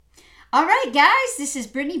All right, guys, this is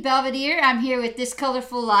Brittany Belvedere. I'm here with This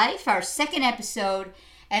Colorful Life, our second episode,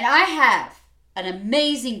 and I have an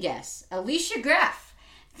amazing guest, Alicia Graff.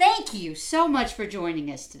 Thank you so much for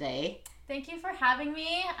joining us today. Thank you for having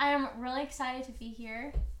me. I'm really excited to be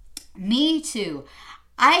here. Me too.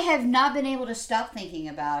 I have not been able to stop thinking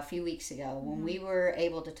about a few weeks ago when we were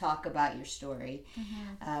able to talk about your story.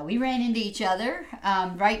 We ran into each other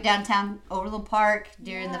right downtown Overland Park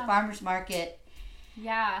during the farmer's market.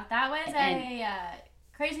 Yeah, that was a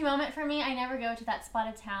crazy moment for me. I never go to that spot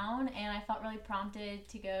of town, and I felt really prompted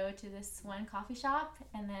to go to this one coffee shop.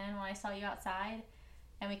 And then when I saw you outside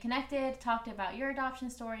and we connected, talked about your adoption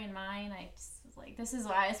story and mine, I just was like, this is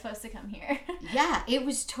why I was supposed to come here. Yeah, it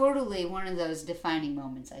was totally one of those defining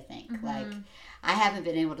moments, I think. Like, I haven't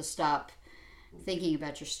been able to stop thinking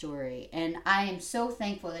about your story. And I am so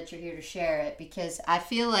thankful that you're here to share it, because I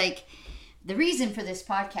feel like the reason for this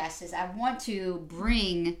podcast is I want to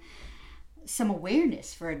bring some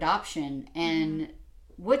awareness for adoption, and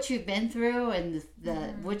what you've been through and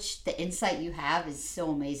the insight you have is so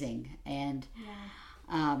amazing. And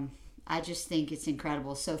I just think it's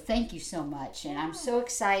incredible. So thank you so much, and I'm so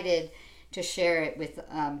excited to share it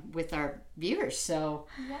with our viewers. So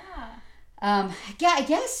I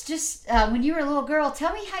guess just when you were a little girl,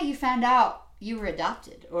 tell me how you found out you were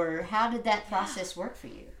adopted, or how did that process work for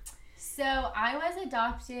you? So I was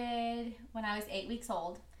adopted when I was 8 weeks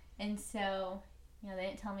old, and so they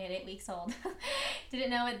didn't tell me at 8 weeks old. Didn't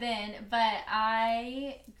know it then, but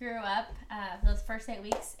I grew up those first 8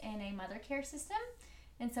 weeks in a mother care system.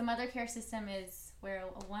 And so mother care system is where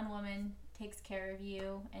one woman takes care of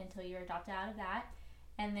you until you're adopted out of that.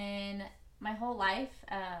 And then my whole life,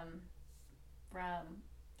 from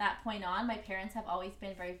that point on, my parents have always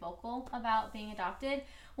been very vocal about being adopted.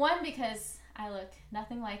 One, because I look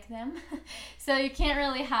nothing like them, so you can't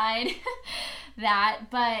really hide that.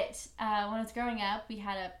 But when I was growing up, we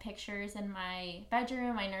had pictures in my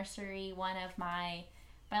bedroom, my nursery, one of my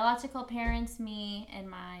biological parents, me, and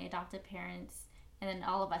my adopted parents, and then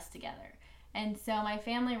all of us together. And so my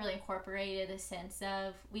family really incorporated a sense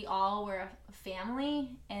of we all were a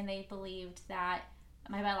family, and they believed that,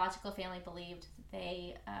 my biological family believed that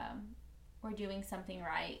they were doing something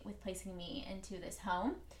right with placing me into this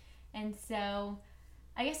home. And so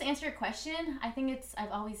I guess to answer your question, I think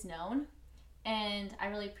I've always known, and I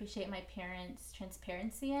really appreciate my parents'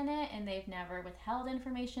 transparency in it, and they've never withheld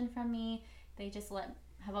information from me. They just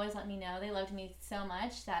have always let me know they loved me so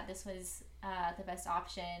much that this was the best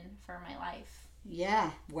option for my life.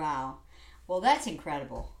 Yeah, wow. Well, that's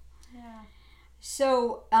incredible. Yeah.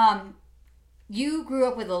 So, you grew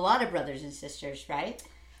up with a lot of brothers and sisters, right?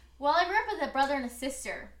 Well, I grew up with a brother and a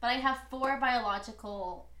sister, but I have 4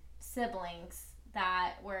 biological siblings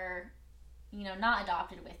that were, not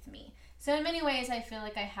adopted with me. So in many ways, I feel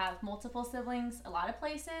like I have multiple siblings a lot of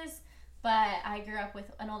places, but I grew up with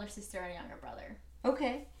an older sister and a younger brother.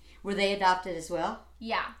 Okay. Were they adopted as well?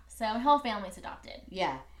 Yeah. So my whole family's adopted.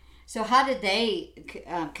 Yeah. So how did they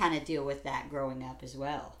kind of deal with that growing up as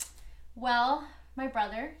well? Well, my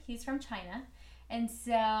brother, he's from China, and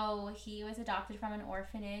so he was adopted from an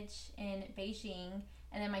orphanage in Beijing.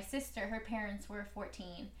 And then my sister, her parents were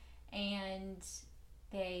 14, and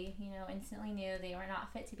they, instantly knew they were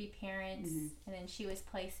not fit to be parents. And then she was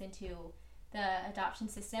placed into the adoption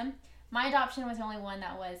system. My adoption was the only one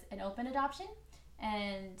that was an open adoption,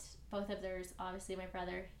 and both of theirs, obviously my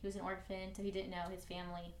brother, he was an orphan, so he didn't know his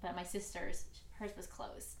family, but my sister's, hers was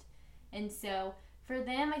closed. And so for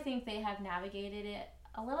them, I think they have navigated it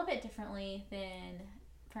a little bit differently than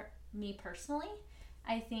for me personally.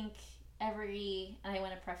 I think and I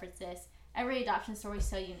want to preface this, every adoption story is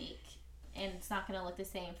so unique, and it's not going to look the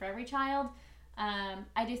same for every child.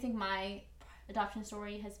 I do think my adoption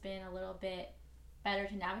story has been a little bit better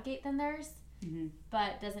to navigate than theirs,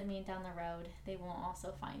 but doesn't mean down the road they won't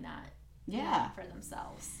also find that for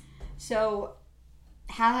themselves. So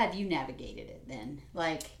how have you navigated it then?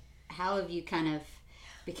 Like, how have you kind of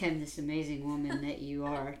become this amazing woman that you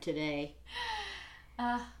are today?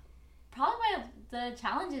 Probably by the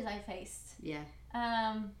challenges I faced. Yeah.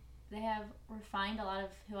 They have refined a lot of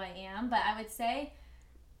who I am, but I would say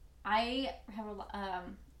I have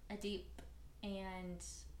a deep and,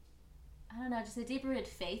 just a deep-rooted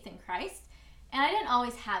faith in Christ. And I didn't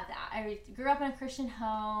always have that. I grew up in a Christian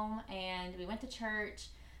home, and we went to church.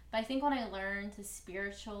 But I think when I learned the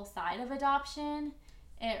spiritual side of adoption,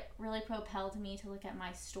 it really propelled me to look at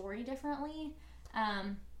my story differently.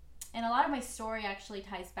 And a lot of my story actually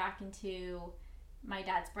ties back into my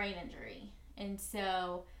dad's brain injury. And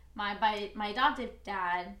so my adopted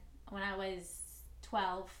dad, when I was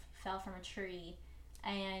 12, fell from a tree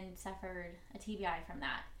and suffered a TBI from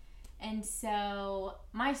that. And so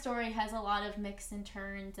my story has a lot of mix in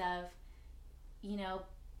terms of, you know,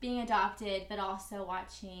 being adopted, but also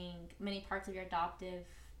watching many parts of your adoptive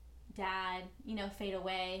dad, you know, fade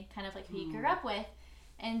away, kind of like who you grew up with.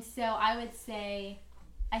 And so I would say,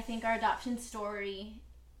 I think our adoption story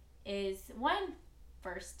is one,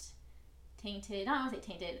 first tainted, not want to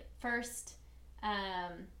say tainted, first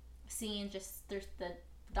seeing just there's the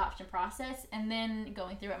adoption process, and then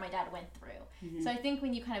going through what my dad went through. So I think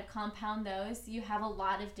when you kind of compound those, you have a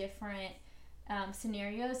lot of different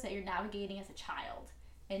scenarios that you're navigating as a child.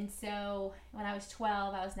 And so when I was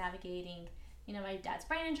 12, I was navigating, you know, my dad's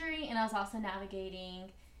brain injury, and I was also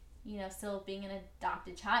navigating, you know, still being an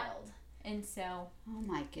adopted child. And so... Oh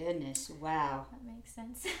my goodness, wow. That makes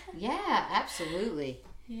sense. Yeah, absolutely.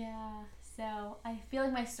 Yeah, so I feel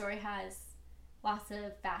like my story has lots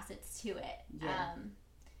of facets to it. Yeah.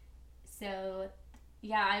 So,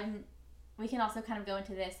 yeah, we can also kind of go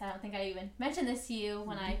into this. I don't think I even mentioned this to you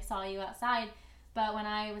when I saw you outside, but when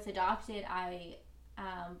I was adopted, I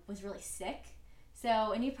was really sick.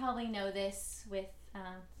 So, and you probably know this with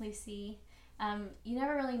Lucy, you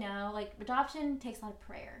never really know. Like, adoption takes a lot of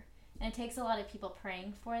prayer. And it takes a lot of people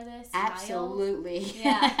praying for this Absolutely. child.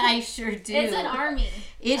 Yeah. I sure do. It's an army.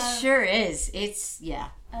 It sure is. It's, yeah.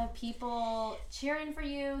 People cheering for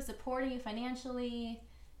you, supporting you financially,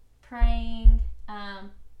 praying.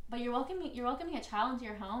 But you're welcoming a child into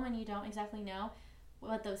your home, and you don't exactly know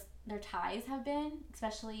what their ties have been,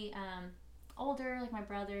 especially older, like my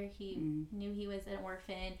brother, he knew he was an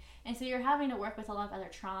orphan. And so you're having to work with a lot of other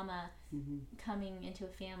trauma coming into a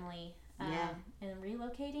family and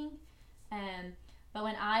relocating. But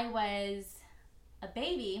when I was a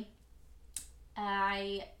baby,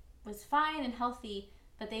 I was fine and healthy,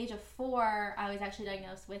 but at the age of 4, I was actually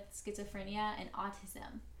diagnosed with schizophrenia and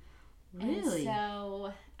autism. Really? And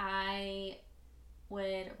so I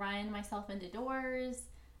would run myself into doors.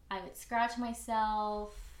 I would scratch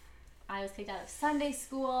myself. I was kicked out of Sunday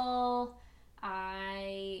school.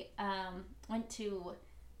 I went to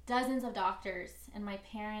dozens of doctors, and my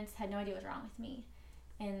parents had no idea what was wrong with me.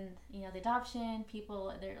 And, you know, the adoption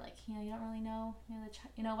people, they're like, you know, you don't really know,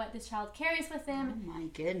 you know what this child carries with them. Oh my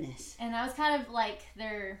goodness. And I was kind of like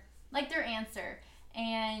their answer.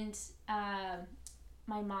 And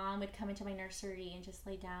my mom would come into my nursery and just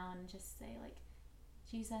lay down and just say, like,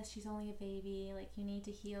 Jesus, she's only a baby. Like, you need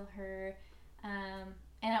to heal her. And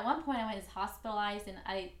at one point I was hospitalized, and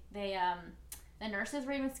the nurses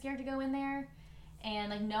were even scared to go in there.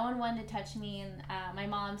 And, like, no one wanted to touch me. And my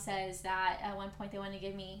mom says that at one point they wanted to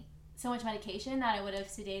give me so much medication that I would have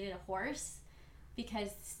sedated a horse, because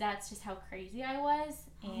that's just how crazy I was.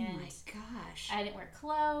 And oh my gosh. I didn't wear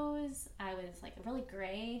clothes. I was, like, really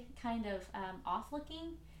gray, kind of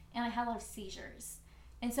off-looking. And I had a lot of seizures.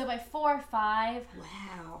 And so by 4 or 5,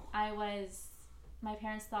 wow, my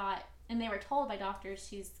parents thought, and they were told by doctors,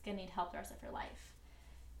 she's going to need help the rest of her life.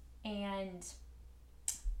 And...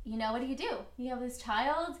 you know, what do? You have this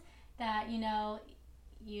child that, you know,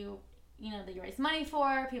 that you raise money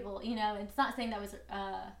for, people, you know, it's not saying that was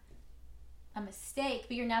a mistake,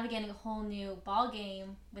 but you're navigating a whole new ball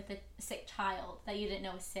game with a sick child that you didn't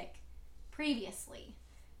know was sick previously.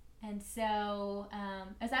 And so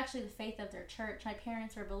it was actually the faith of their church. My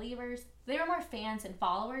parents were believers. They were more fans and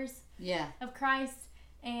followers of Christ.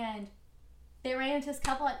 And they ran into this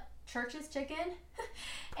couple at Church's Chicken,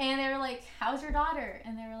 and they were like, how's your daughter?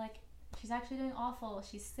 And they were like, she's actually doing awful.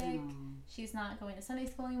 She's sick. She's not going to Sunday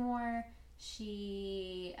school anymore.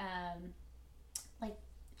 She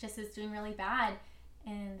just is doing really bad.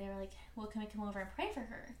 And they were like, well, can we come over and pray for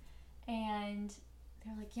her? And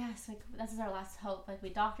they were like, yes, like, this is our last hope. Like, we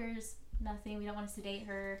doctors, nothing, we don't want to sedate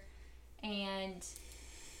her. And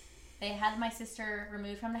they had my sister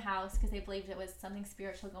removed from the house because they believed it was something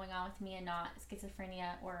spiritual going on with me and not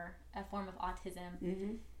schizophrenia or a form of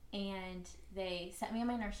autism. And they set me in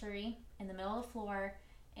my nursery in the middle of the floor,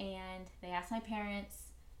 and they asked my parents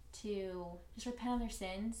to just repent of their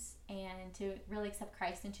sins and to really accept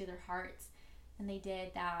Christ into their hearts. And they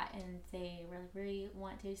did that, and they really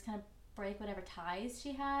want to just kind of break whatever ties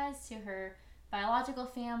she has to her biological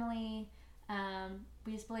family.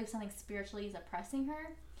 We just believe something spiritually is oppressing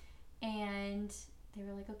her. And they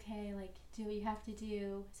were like, okay, like, do what you have to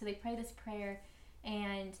do. So they prayed this prayer,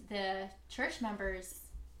 and the church members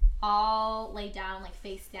all lay down, like,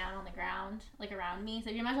 face down on the ground, like, around me. So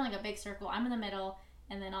if you imagine, like, a big circle, I'm in the middle,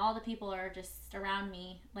 and then all the people are just around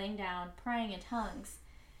me, laying down, praying in tongues.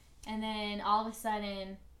 And then all of a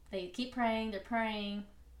sudden, they keep praying, they're praying,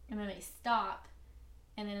 and then they stop.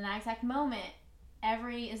 And then in that exact moment,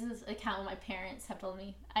 this is an account what my parents have told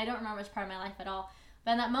me. I don't remember which part of my life at all.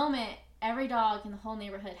 But in that moment, every dog in the whole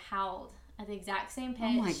neighborhood howled at the exact same pitch.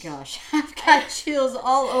 Oh my gosh, I've got chills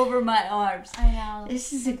all over my arms. I know.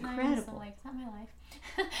 This is incredible. I'm like, is that my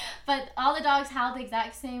life? But all the dogs howled the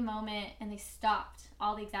exact same moment, and they stopped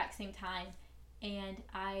all the exact same time. And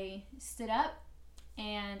I stood up,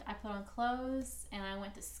 and I put on clothes, and I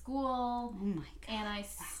went to school. Oh my God. And I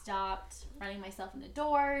stopped running myself in the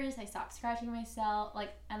doors. I stopped scratching myself.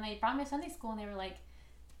 And they brought me to Sunday school, and they were like,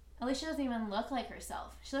 Alicia doesn't even look like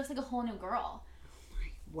herself. She looks like a whole new girl.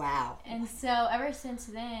 Wow. And so ever since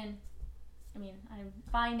then, I mean, I'm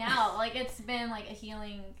fine now. Like, it's been like a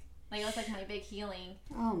healing, like it was like my big healing.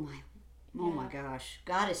 Oh my gosh.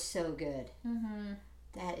 God is so good. Mm-hmm.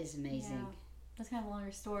 That is amazing. Yeah. That's kind of a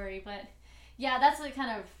longer story, but yeah, that's what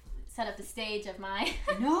kind of set up the stage of my.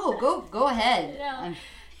 No, go ahead. No,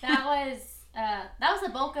 that was the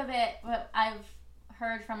bulk of it. What I've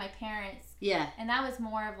heard from my parents. Yeah. And that was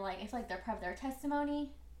more of like, I feel like they're part of their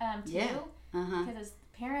testimony too. Yeah. Uh-huh. Because as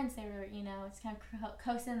parents, they were, it's kind of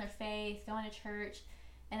coasting their faith, going to church,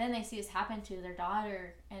 and then they see this happen to their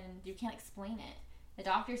daughter, and you can't explain it. The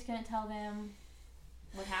doctors couldn't tell them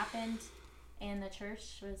what happened, and the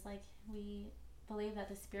church was like, we believe that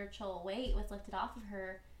the spiritual weight was lifted off of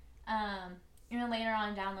her. Later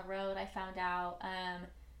on down the road, I found out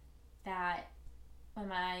that when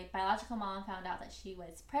my biological mom found out that she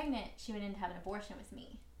was pregnant, she went in to have an abortion with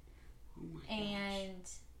me. Oh my gosh. And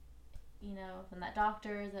from that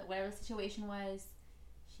doctor, that whatever the situation was,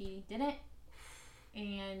 she didn't.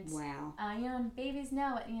 And wow. And babies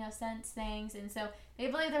know it, sense things, and so they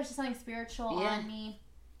believe there's just something spiritual on me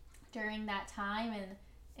during that time, and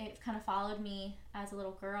it kind of followed me as a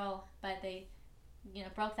little girl. But they,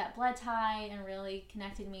 broke that blood tie and really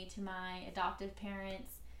connected me to my adoptive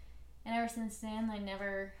parents. And ever since then, I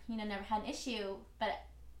never had an issue. But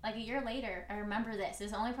like a year later, I remember this. This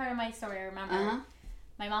is the only part of my story I remember. Uh-huh.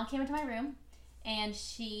 My mom came into my room, and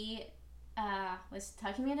she was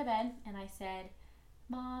tucking me into bed, and I said,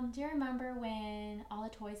 Mom, do you remember when all the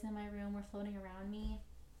toys in my room were floating around me,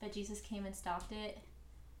 but Jesus came and stopped it?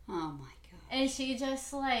 Oh my God. And she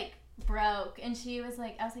just like broke, and she was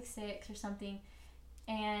like, I was like 6 or something,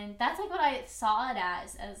 and that's like what I saw it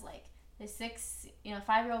as like this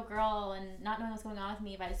 5-year-old girl, and not knowing what's going on with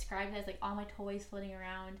me, but I described it as like all my toys floating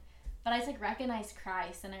around. But I just like recognized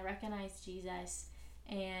Christ, and I recognized Jesus,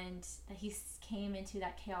 and that he came into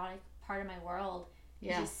that chaotic part of my world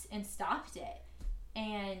and stopped it.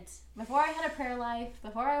 And before I had a prayer life,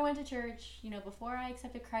 before I went to church, before I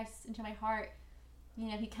accepted Christ into my heart,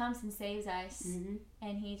 he comes and saves us. Mm-hmm.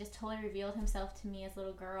 And he just totally revealed himself to me as a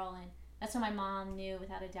little girl. And that's when my mom knew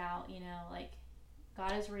without a doubt, like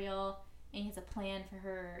God is real and he has a plan for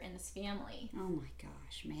her and this family. Oh my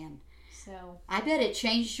gosh, man. So I bet it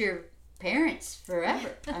changed your parents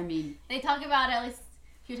forever. I mean, they talk about it at least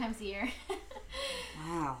a few times a year.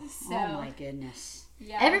 Wow. So, oh my goodness.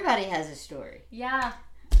 Yeah. Everybody has a story. Yeah.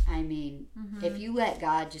 I mean, if you let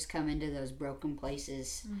God just come into those broken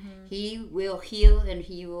places, he will heal and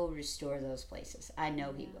he will restore those places. I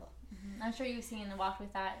know he will. I'm sure you've seen and walked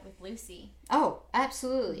with that with Lucy. Oh,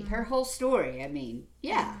 absolutely. Her whole story. I mean,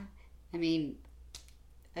 yeah. I mean,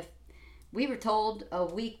 if we were told a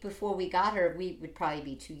week before we got her, we would probably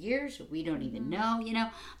be 2 years. We don't even know.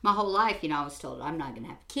 My whole life, I was told I'm not going to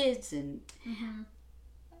have kids.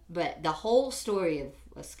 But the whole story of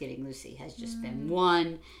us getting Lucy has just been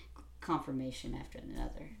one confirmation after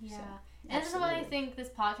another. Yeah. So, and this is why I think this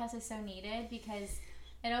podcast is so needed, because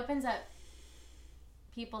it opens up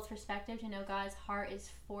people's perspective to know God's heart is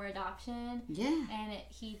for adoption. Yeah. And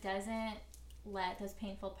he doesn't let those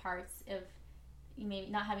painful parts of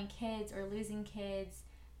maybe not having kids or losing kids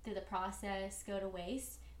through the process go to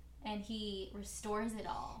waste. And he restores it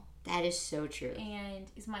all. That is so true. And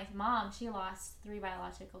it's my mom, she lost 3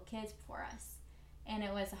 biological kids before us. And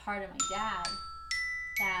it was the heart of my dad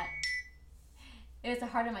that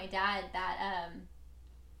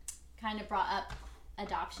kind of brought up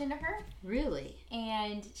adoption to her. Really?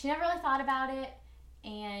 And she never really thought about it.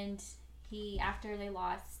 And after they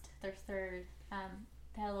lost their third,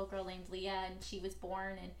 they had a little girl named Leah, and she was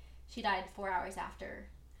born, and she died 4 hours after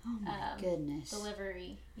Oh my goodness.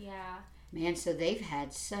 delivery. Yeah. Man, so they've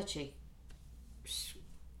had such a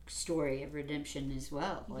story of redemption as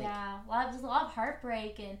well. Yeah, there's a lot of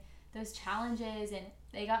heartbreak and those challenges, and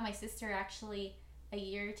they got my sister actually a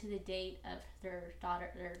year to the date of their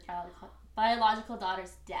biological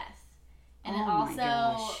daughter's death, and it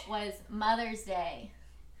also was Mother's Day.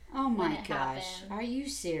 Oh my gosh, happened. Are you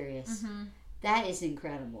serious? That is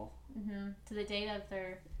incredible. To the date of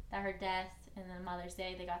her death, and then Mother's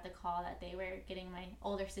Day, they got the call that they were getting my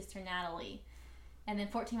older sister Natalie. And then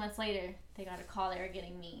 14 months later, they got a call they were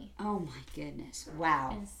getting me. Oh my goodness.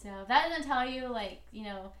 Wow. And so that doesn't tell you, like, you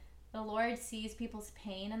know, the Lord sees people's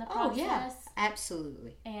pain in the process. Oh, yeah.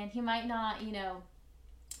 Absolutely. And he might not, you know,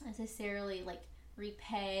 necessarily, like,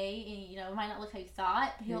 repay. And, you know, it might not look how you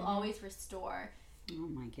thought, but he'll always restore. Oh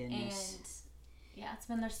my goodness. And, yeah, it's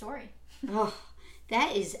been their story. Oh,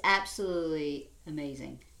 that is absolutely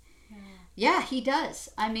amazing. Yeah. Yeah, he does.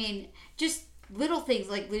 I mean, just little things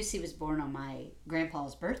like Lucy was born on my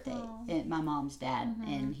grandpa's birthday, and my mom's dad,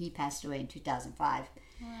 and he passed away in 2005.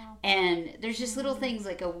 Wow. And there's just little things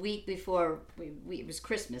like a week before it was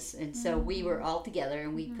Christmas, and so we were all together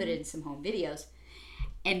and we put in some home videos.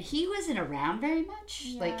 And he wasn't around very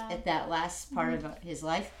much, like at that last part of his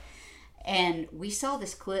life. And we saw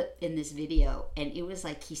this clip in this video, and it was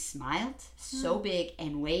like he smiled so big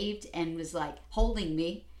and waved and was like holding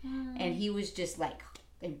me. And he was just like,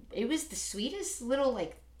 it was the sweetest little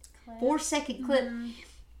like 4-second clip.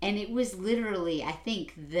 And it was literally, I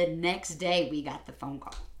think, the next day we got the phone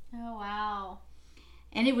call. Oh, wow.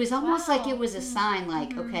 And it was almost like it was a sign,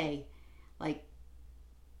 like, okay, like,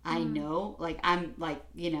 I know, like, I'm, like,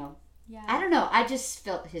 you know, I don't know. I just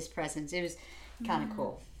felt his presence. It was kind of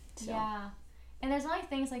cool. So. Yeah. And there's only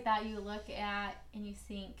things like that you look at and you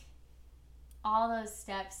think all those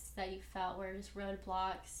steps that you felt were just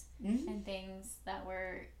roadblocks and things that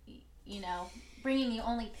were, you know, bringing you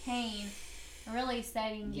only pain, really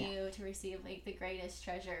setting you to receive, like, the greatest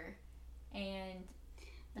treasure. And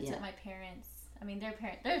that's what my parents, I mean, their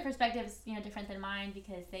perspective is, you know, different than mine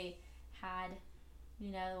because they had,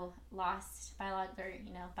 you know, lost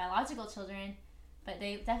biological children. But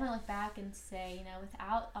they definitely look back and say, you know,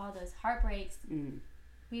 without all those heartbreaks,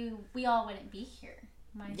 we all wouldn't be here.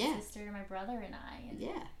 My sister, my brother, and I. And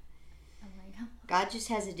I'm like, oh. God just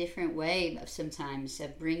has a different way of sometimes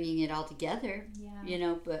of bringing it all together. Yeah.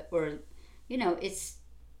 You know, it's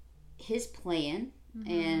His plan,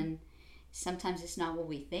 and sometimes it's not what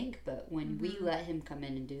we think. But when we let Him come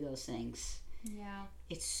in and do those things,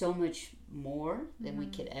 it's so much more than we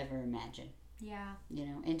could ever imagine. Yeah. You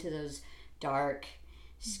know, into those dark,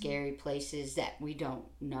 scary places that we don't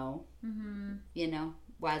know, you know,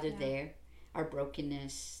 why they're there, our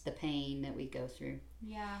brokenness, the pain that we go through.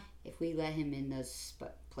 Yeah. If we let Him in those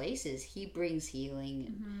places, He brings healing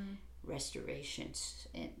and restorations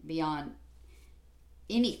and beyond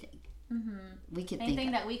anything we could think of.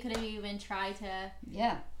 Anything that we could have even tried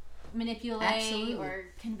to manipulate or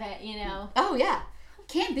convey, you know. Oh, yeah.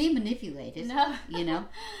 Can't be manipulated. No. You know?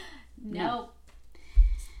 Nope.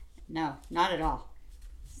 No, not at all.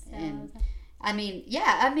 So, and I mean,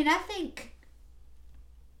 I think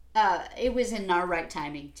it was in our right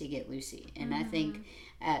timing to get Lucy. And I think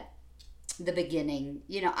at the beginning,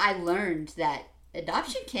 you know, I learned that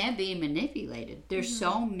adoption can be manipulated. There's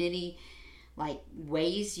so many, like,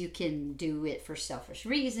 ways you can do it for selfish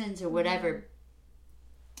reasons or whatever.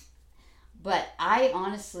 But I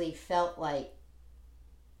honestly felt like,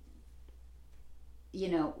 you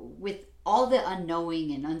know, with all the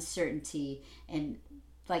unknowing and uncertainty, and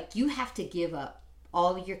like, you have to give up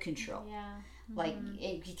all your control. Yeah. Like,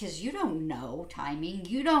 because you don't know timing.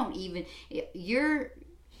 You don't even,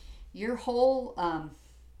 your whole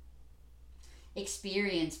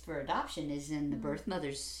experience for adoption is in the birth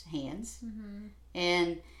mother's hands.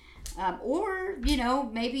 And, or, you know,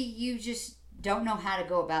 maybe you just don't know how to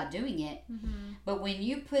go about doing it. But when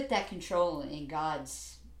you put that control in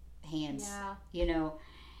God's hands, you know,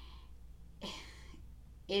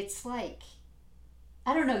 it's like,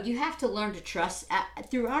 I don't know, you have to learn to trust.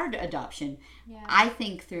 Through our adoption, I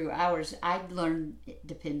think through ours, I've learned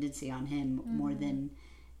dependency on Him more than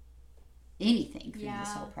anything through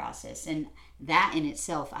this whole process. And that in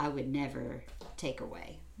itself, I would never take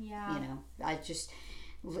away. Yeah. You know,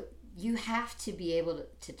 you have to be able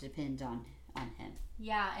to depend on Him.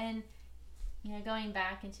 Yeah, and, you know, going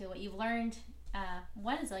back into what you've learned,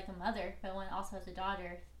 one is like a mother, but one also as a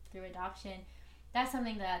daughter through adoption. That's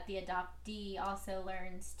something that the adoptee also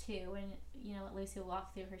learns too. And, you know, what Lucy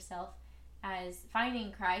walked through herself as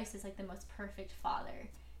finding Christ is like the most perfect father.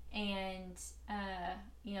 And,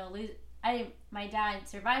 you know, my dad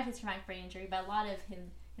survived his traumatic brain injury, but a lot of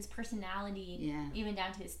his personality, even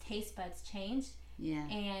down to his taste buds, changed. Yeah.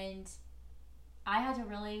 And I had to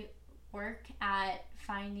really work at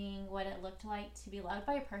finding what it looked like to be loved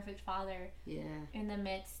by a perfect father. Yeah. In the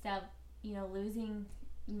midst of, you know, losing,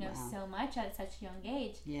 you know, so much at such a young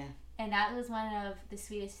age. Yeah. And that was one of the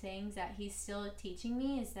sweetest things that He's still teaching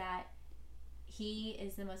me, is that He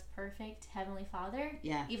is the most perfect Heavenly Father.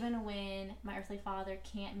 Yeah. Even when my earthly father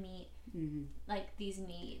can't meet like these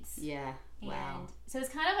needs. Yeah. Wow. And so it's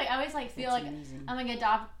kind of like, I always like feel That's like amazing. I'm like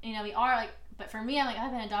we are like but for me, I'm like,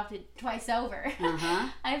 I've been adopted twice over.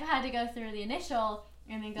 I've had to go through the initial,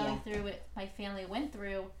 and then going through what my family went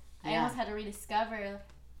through. I almost had to rediscover,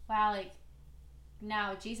 wow, like,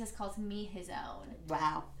 now Jesus calls me his own.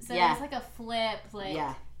 Wow. So it's like a flip, like,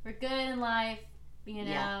 we're good in life, you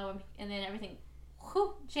know, and then everything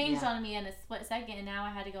changed on me in a split second, and now I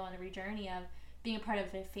had to go on a journey of being a part of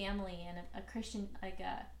a family and a Christian, like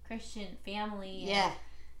a Christian family. And,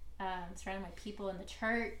 surrounded by people in the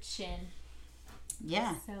church, and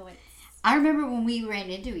so it's... I remember when we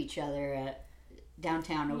ran into each other at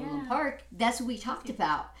downtown Overland Park, that's what we talked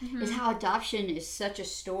about, is how adoption is such a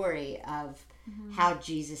story of how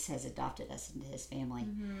Jesus has adopted us into his family.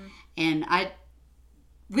 And I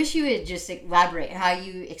wish you would just elaborate how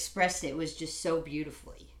you expressed it. Was just so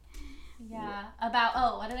beautifully.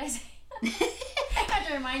 About, what did I say? You have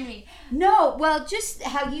to remind me. No, well, just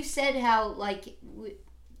how you said how, like,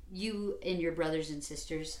 you and your brothers and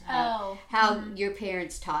sisters, how your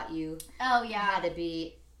parents taught you how to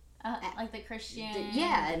be like the Christian,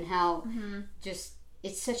 and how just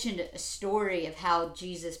it's such a story of how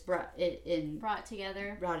Jesus brought it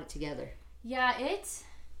together. Yeah, it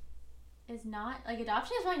is not, like,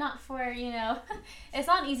 adoption is really not for, you know, it's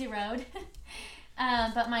not an easy road.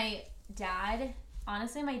 But my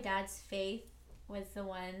dad's faith was the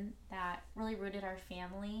one that really rooted our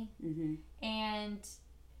family. And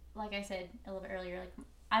like I said a little bit earlier, like,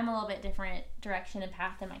 I'm a little bit different direction and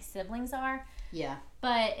path than my siblings are.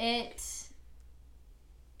 But it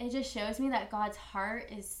just shows me that God's heart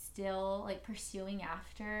is still, like, pursuing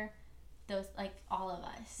after those, like, all of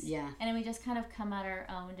us. And then we just kind of come at our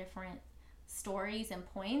own different stories and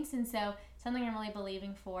points. And so something I'm really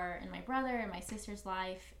believing for in my brother and my sister's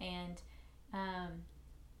life, and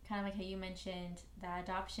kind of like how you mentioned, that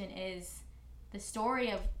adoption is the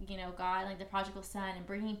story of, you know, God, like the prodigal son, and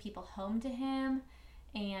bringing people home to him,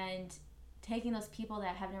 and taking those people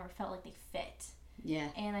that have never felt like they fit.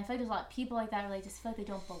 And I feel like there's a lot of people like that where they just feel like they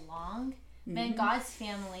don't belong. But in God's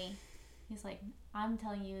family, he's like, I'm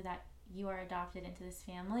telling you that you are adopted into this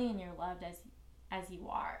family, and you're loved as you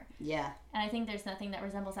are. And I think there's nothing that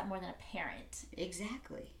resembles that more than a parent.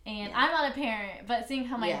 Exactly. And I'm not a parent, but seeing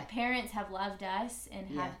how my parents have loved us and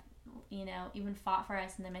have, you know, even fought for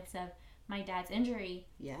us in the midst of my dad's injury.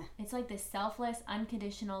 It's like this selfless,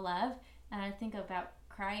 unconditional love. And I think about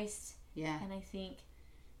Christ. And I think,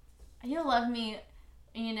 he'll love me,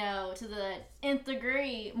 you know, to the nth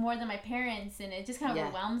degree more than my parents. And it just kind of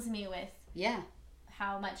overwhelms me with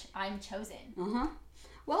how much I'm chosen.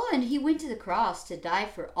 Well, and he went to the cross to die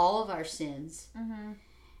for all of our sins.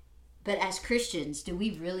 But as Christians, do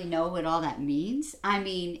we really know what all that means? I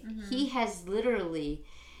mean, he has literally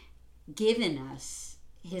given us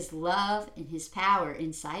his love and his power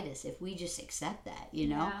inside us if we just accept that, you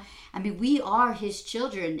know? I mean, we are his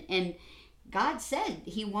children, and God said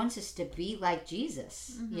he wants us to be like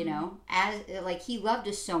Jesus, you know? As like, he loved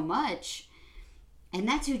us so much, and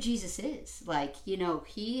that's who Jesus is. Like, you know,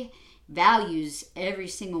 he values every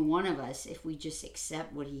single one of us if we just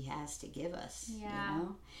accept what he has to give us, you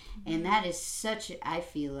know? And that is such, I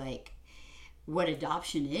feel like, what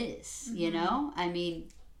adoption is, you know? I mean,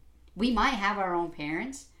 we might have our own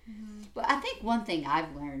parents, but I think one thing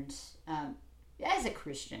I've learned as a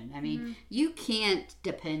Christian, I mean, you can't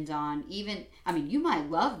depend on you might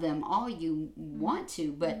love them all you want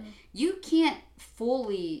to, but you can't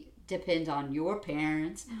fully depend on your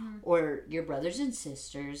parents or your brothers and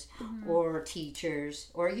sisters or teachers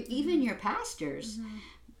or even your pastors.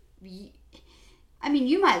 I mean,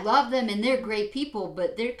 you might love them and they're great people,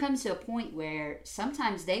 but there comes to a point where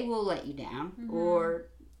sometimes they will let you down, or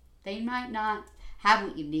they might not have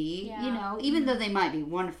what you need, you know, even though they might be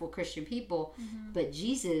wonderful Christian people. But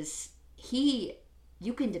Jesus,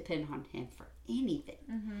 you can depend on him for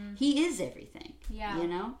anything. He is everything, you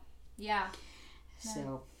know?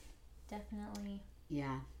 So... Definitely.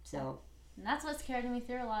 So. And that's what's carried me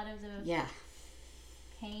through a lot of the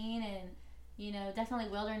pain and, you know, definitely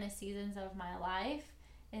wilderness seasons of my life,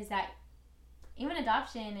 is that even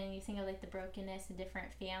adoption, and you think of, like, the brokenness in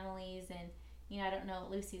different families, and, you know, I don't know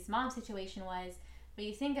what Lucy's mom's situation was, but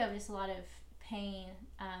you think of just a lot of pain,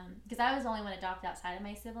 because I was the only one adopted outside of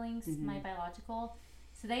my siblings, my biological.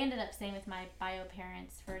 So they ended up staying with my bio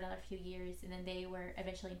parents for another few years, and then they were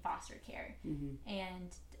eventually in foster care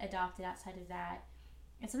and adopted outside of that.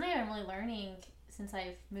 And something I'm really learning since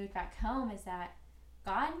I've moved back home is that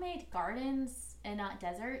God made gardens and not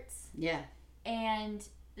deserts. And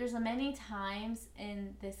there's many times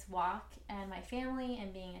in this walk and my family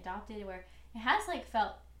and being adopted where it has, like,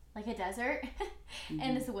 felt like a desert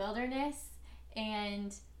and this wilderness,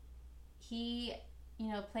 and he,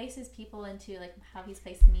 you know, places people into, like, how he's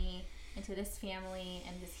placed me into this family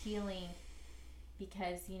and this healing,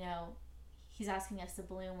 because, you know, he's asking us to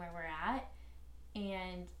bloom where we're at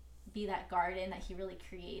and be that garden that he really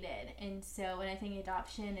created. And so, and I think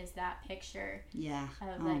adoption is that picture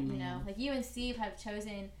of that, you know, like you and Steve have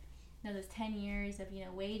chosen, you know, those 10 years of, you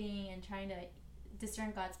know, waiting and trying to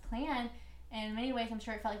discern God's plan. And in many ways, I'm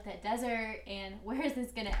sure it felt like that desert, and where is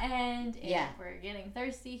this going to end? And we're getting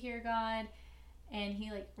thirsty here, God. And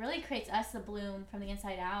he, like, really creates us to bloom from the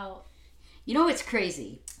inside out. You know what's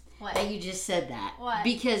crazy? What? That you just said that. What?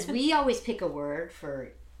 Because we always pick a word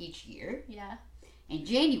for each year. Yeah. In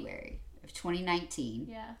January of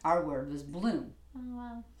 2019, our word was bloom. Oh,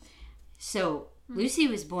 wow. So, Lucy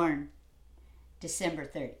was born December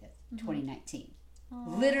 30th, 2019.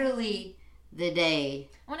 Aww. Literally the day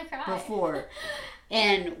I want to cry. Before.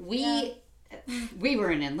 And we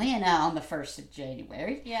were in Atlanta on the 1st of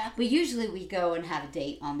January. Yeah. But usually we go and have a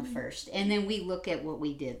date on the 1st. And then we look at what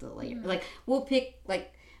we did later. Like, we'll pick,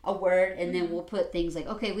 like, a word, and then we'll put things like,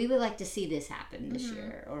 okay, we would like to see this happen this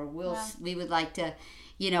year. Or we would like to,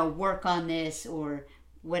 you know, work on this or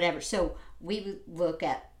whatever. So we would look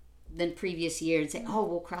at the previous year and say, oh,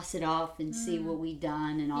 we'll cross it off and see what we've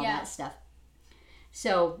done and all that stuff.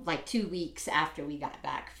 So, like 2 weeks after we got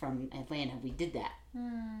back from Atlanta, we did that.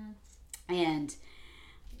 And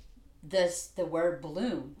the word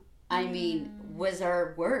bloom, I mean, was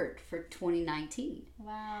our word for 2019.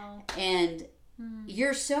 Wow. And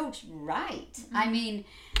you're so right. I mean,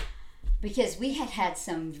 because we had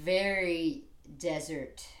some very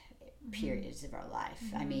desert periods of our life.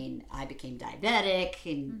 I mean, I became diabetic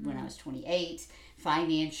when I was 28.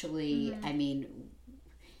 Financially, I mean,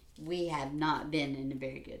 we have not been in a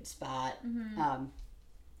very good spot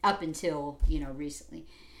up until, you know, recently.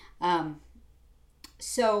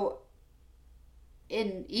 So,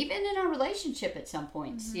 even in our relationship at some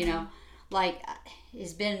points, you know, like,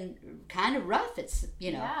 it's been kind of rough. It's,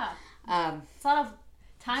 you know. Yeah. It's a lot of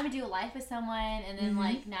time to do life with someone and then,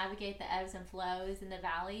 like, navigate the ebbs and flows and the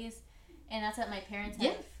valleys. And that's what my parents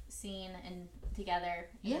have seen and together.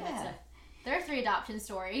 Yeah. There are 3 adoption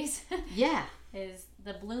stories. Yeah. Is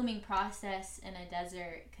the blooming process in a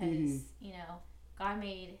desert, because you know, God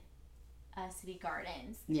made us to be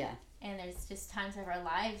gardens. Yeah. And there's just times of our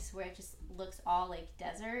lives where it just looks all like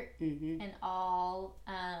desert and all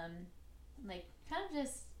like kind of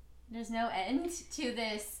just there's no end to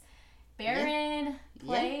this barren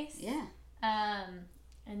place. Yeah.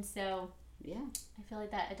 And so yeah, I feel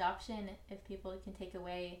like that adoption, if people can take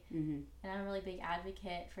away, and I'm a really big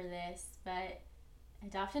advocate for this, but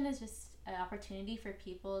adoption is just an opportunity for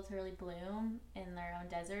people to really bloom in their own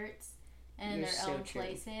deserts and in their own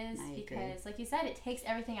places. Because, like you said, it takes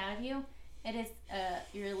everything out of you. It is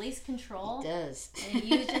you release control. It does. And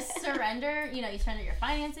you just surrender. You know, you surrender your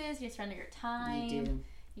finances. You surrender your time.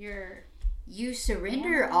 You do. You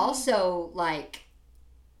surrender also, like,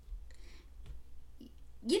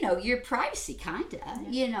 you know, your privacy, kind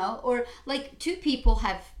of, you know, or like 2 people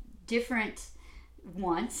have different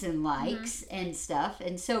wants and likes and stuff,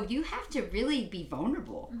 and so you have to really be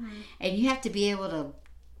vulnerable, and you have to be able to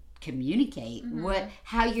communicate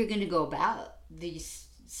how you're going to go about these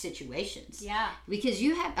situations. Yeah. Because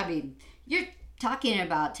you're talking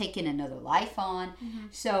about taking another life on,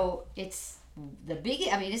 so it's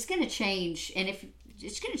it's going to change, and if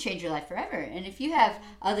it's going to change your life forever. And if you have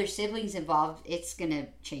other siblings involved, it's going to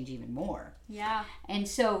change even more. Yeah. And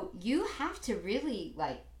so you have to really,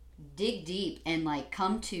 like, dig deep and, like,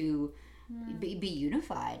 come to be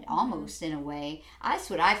unified almost in a way. That's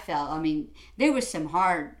what I felt. I mean, there was some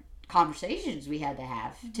hard conversations we had to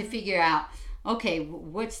have to figure out, okay,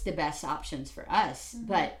 what's the best options for us?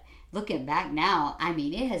 But looking back now, I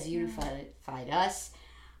mean, it has unified us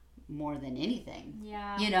more than anything.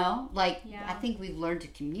 Yeah. You know, like, I think we've learned to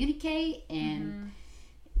communicate, and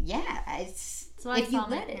it's so if you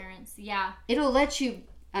let it, it'll let you.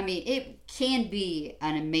 I mean, it can be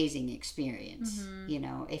an amazing experience, you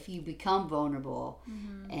know, if you become vulnerable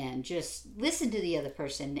and just listen to the other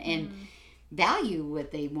person and value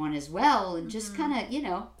what they want as well, and just kind of, you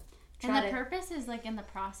know, try. And the purpose is, like, in the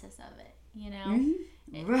process of it, you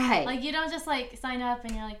know, right? Like, you don't just, like, sign up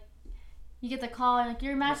and you're like, you get the call and, like,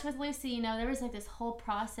 you're matched with Lucy. You know, there was, like, this whole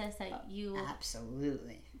process that you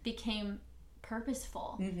absolutely became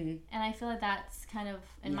purposeful, and I feel like that's kind of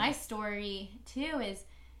in my story too. Is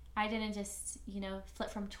I didn't just, you know, flip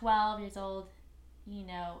from 12 years old, you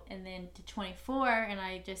know, and then to 24, and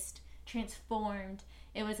I just transformed.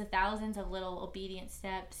 It was thousands of little obedient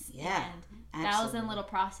steps, and 1,000 little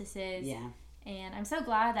processes. Yeah. And I'm so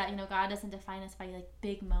glad that, you know, God doesn't define us by, like,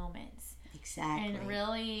 big moments. Exactly. And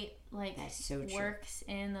really, like, that's so works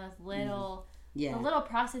in those little Yeah. The little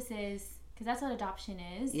processes, because that's what adoption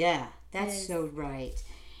is. Yeah, that's so right.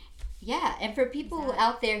 Yeah, and for people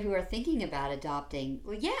out there who are thinking about adopting,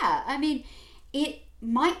 well, yeah, I mean, it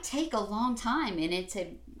might take a long time,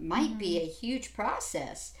 and might be a huge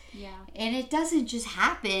process. Yeah. And it doesn't just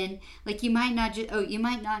happen. Like, you might not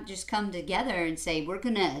just come together and say, we're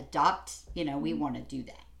going to adopt, we want to do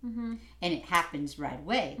that. Mm-hmm. And it happens right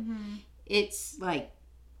away. Mm-hmm. It's like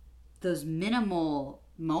those minimal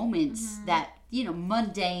moments that,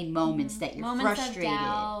 mundane moments that you're frustrated.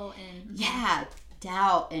 Of doubt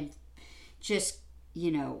doubt and just,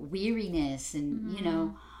 weariness and,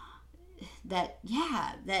 that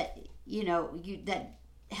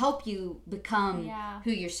help you become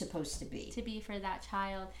who you're supposed to be for that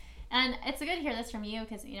child. And it's good to hear this from you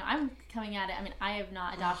because, I'm coming at it. I mean, I have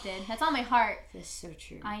not adopted. That's on my heart. That's so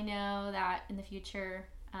true. I know that in the future,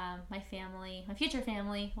 my future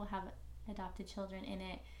family will have adopted children in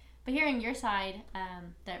it. But hearing your side,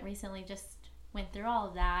 that recently just went through all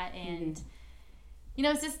of that, and,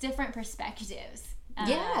 it's just different perspectives.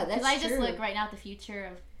 Yeah, that's true. I just look right now at the future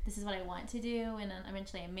of this is what I want to do, and then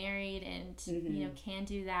eventually I'm married and, can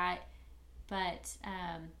do that. But,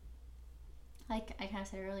 like I kind of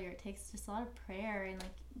said earlier, it takes just a lot of prayer and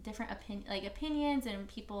different opinions and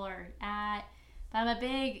people are at. But I'm a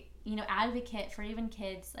big, advocate for even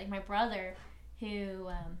kids. Like my brother, who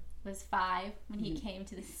was 5 when he came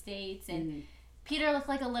to the States, and Peter looked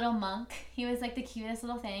like a little monk. He was like the cutest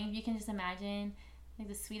little thing. You can just imagine, like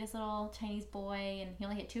the sweetest little Chinese boy, and he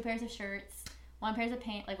only had 2 pairs of shirts, one pair of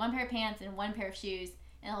pants, and 1 pair of shoes,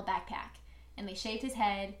 and a little backpack. And they shaved his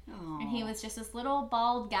head, and he was just this little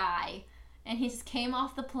bald guy. And he just came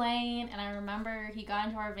off the plane, and I remember he got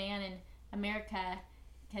into our van in America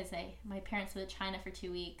because my parents were to China for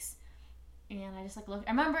 2 weeks. And I just looked.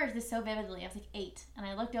 I remember this so vividly. I was 8, and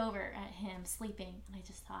I looked over at him sleeping, and I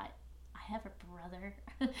just thought, I have a brother.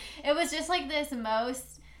 It was just this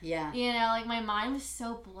most, my mind was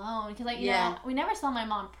so blown because we never saw my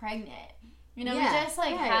mom pregnant. We just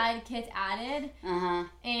had kids added,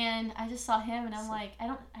 and I just saw him, and I'm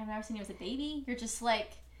I've never seen you as a baby. You're just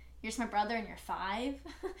you're just my brother, and you're 5.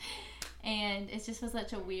 And it just was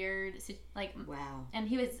such a weird, wow. And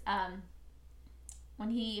he was, when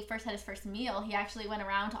he first had his first meal, he actually went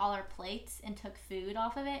around to all our plates and took food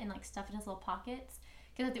off of it and stuffed it in his little pockets.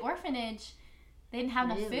 Because at the orphanage, they didn't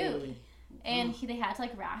have enough food. And they had to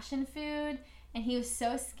ration food. And he was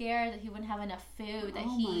so scared that he wouldn't have enough food that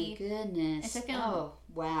my goodness. It took him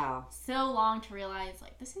so long to realize,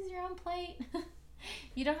 this is your own plate.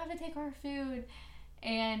 You don't have to take our food.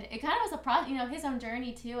 And it kind of was a process, his own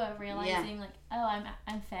journey too of realizing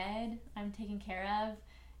I'm fed, I'm taken care of.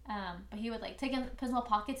 But he would put his little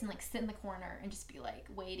pockets and sit in the corner and just be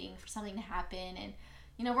waiting for something to happen. And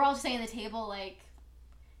we're all just sitting at the table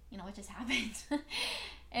what just happened.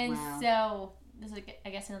 And so this is I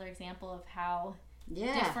guess another example of how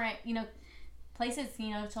different places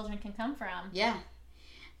children can come from. Yeah.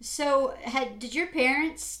 So, did your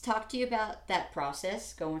parents talk to you about that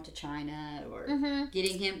process, going to China or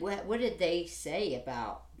getting him? What did they say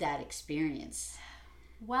about that experience?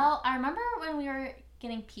 Well, I remember when we were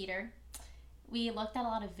getting Peter, we looked at a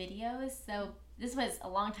lot of videos. So, this was a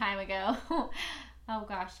long time ago. Oh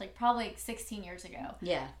gosh, probably 16 years ago.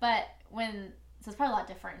 Yeah. But so it's probably a lot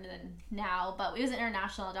different than now, but it was an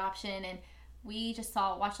international adoption, and we just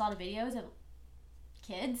watched a lot of videos of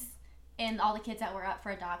kids. And all the kids that were up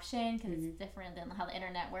for adoption, because it's different than how the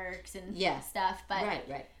internet works and stuff. But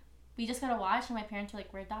right. We just got to watch, and my parents were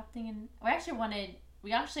we're adopting, and we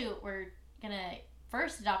actually were going to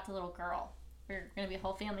first adopt a little girl. We were going to be a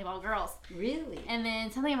whole family of all girls. Really? And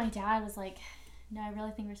then something my dad was like, no, I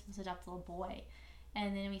really think we're supposed to adopt a little boy.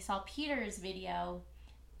 And then we saw Peter's video,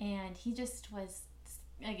 and he just was,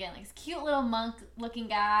 again, this cute little monk looking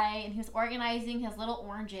guy, and he was organizing his little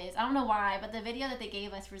oranges. I don't know why, but the video that they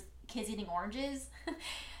gave us was kids eating oranges. And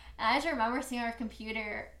I just remember seeing our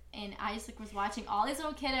computer, and I just was watching all these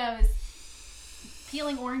little kiddos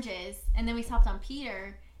peeling oranges, and then we stopped on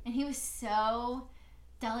Peter, and he was so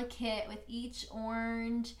delicate with each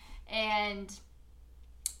orange, and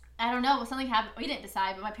I don't know, something happened. We didn't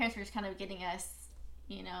decide, but my parents were just kind of getting us,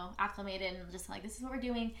 acclimated, and just this is what we're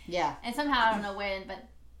doing. Yeah. And somehow, I don't know when, but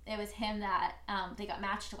it was him that they got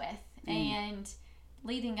matched with. And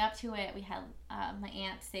leading up to it, we had my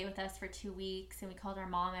aunt stay with us for 2 weeks, and we called our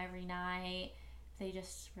mom every night. They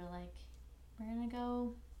just were like, we're going to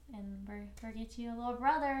go, and we're get you a little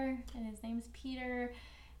brother, and his name's Peter.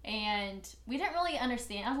 And we didn't really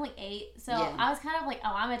understand. I was only 8, so I was kind of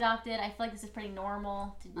oh, I'm adopted. I feel like this is pretty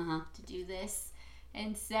normal to do this.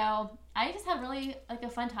 And so I just had really like a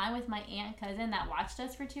fun time with my aunt and cousin that watched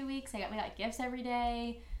us for 2 weeks. We got gifts every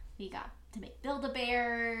day. We got to make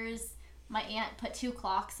Build-A-Bears. My aunt put 2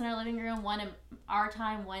 clocks in our living room, one in our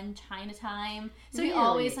time, one China time. So we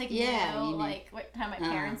always like knew like what time my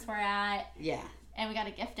parents were at. Yeah. And we got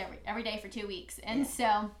a gift every day for 2 weeks. And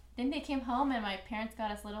so then they came home and my parents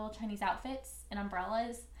got us little Chinese outfits and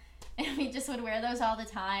umbrellas. And we just would wear those all the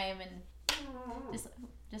time and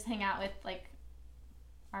just hang out with like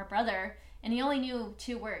our brother. And he only knew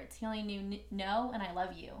 2 words. He only knew no and I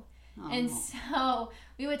love you. Oh. And so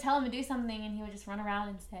we would tell him to do something and he would just run around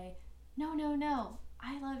and say, no, no, no,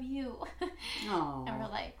 I love you. Oh. And we're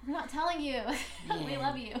like, we're not telling you. Yeah. We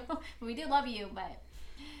love you. We do love you, but.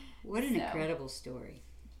 What an incredible story.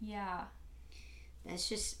 Yeah. That's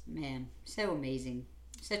just, man, so amazing.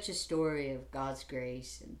 Such a story of God's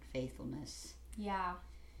grace and faithfulness. Yeah.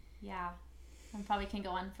 Yeah. I probably can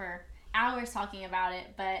go on for hours talking about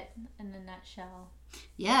it, but in a nutshell.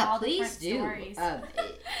 Yeah, please do.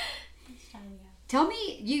 Tell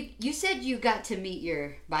me, you said you got to meet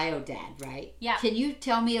your bio dad, right? Yeah. Can you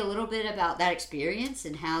tell me a little bit about that experience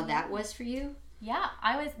and how that was for you? Yeah,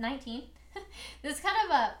 I was 19. This is kind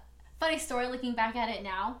of a funny story looking back at it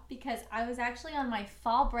now because I was actually on my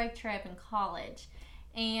fall break trip in college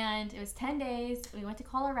and it was 10 days. We went to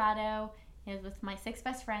Colorado. It was with my 6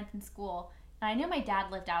 best friends in school. And I knew my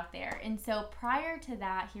dad lived out there. And so prior to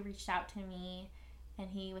that, he reached out to me and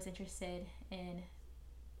he was interested in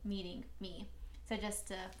meeting me. So just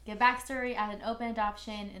to give backstory, I had an open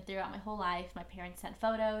adoption, and throughout my whole life, my parents sent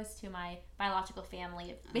photos to my biological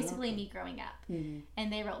family of basically me growing up. Mm-hmm.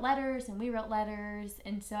 And they wrote letters, and we wrote letters,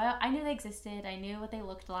 and so I knew they existed. I knew what they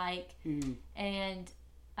looked like. Mm-hmm. And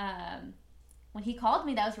when he called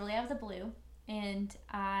me, that was really out of the blue, and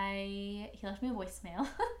he left me a voicemail.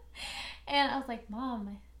 And I was like,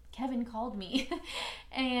 Mom, Kevin called me.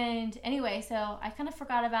 And anyway, so I kind of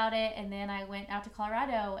forgot about it, and then I went out to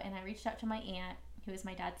Colorado and I reached out to my aunt, who is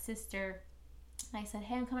my dad's sister. And I said,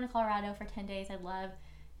 hey, I'm coming to Colorado for 10 days. I'd love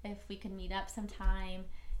if we could meet up sometime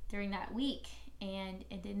during that week. And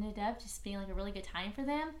it ended up just being like a really good time for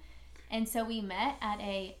them. And so we met at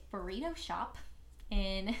a burrito shop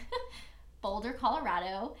in Boulder,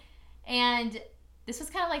 Colorado. And this was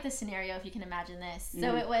kind of like the scenario, if you can imagine this. Mm-hmm.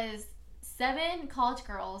 So it was 7 college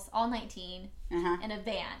girls, all 19, in a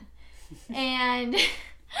van. And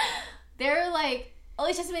they're like,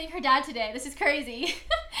 Alicia's meeting her dad today. This is crazy.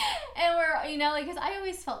 And we're, like, because I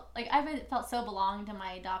always felt, like, I've felt so belonged to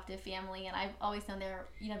my adoptive family, and I've always known they're,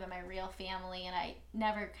 been my real family, and I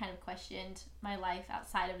never kind of questioned my life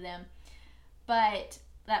outside of them. But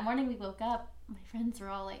that morning we woke up, my friends were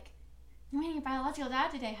all like, you're meeting your biological dad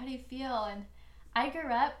today. How do you feel? And I grew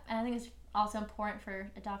up, and I think it's also important for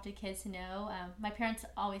adopted kids to know. My parents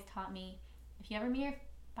always taught me, if you ever meet your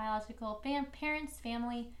biological parents,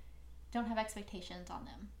 family, don't have expectations on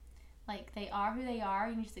them. Like, they are who they are,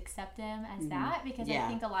 and you just accept them as that, because I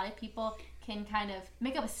think a lot of people can kind of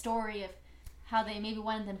make up a story of how they maybe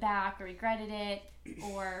wanted them back or regretted it,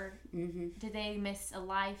 or did they miss a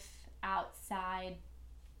life outside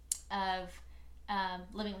of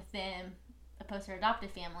living with them opposed to their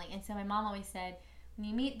adopted family. And so my mom always said, when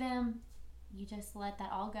you meet them, you just let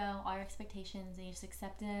that all go, all your expectations, and you just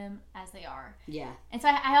accept them as they are. Yeah. And so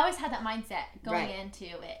I always had that mindset going into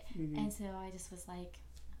it. Mm-hmm. And so I just was like,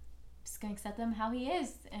 I'm just going to accept them how he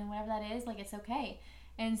is, and whatever that is, like, it's okay.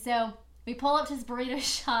 And so we pull up to this burrito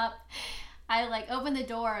shop. I, like, open the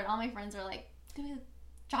door, and all my friends are like, do we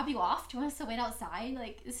drop you off? Do you want us to wait outside?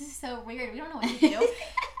 Like, this is so weird. We don't know what to do.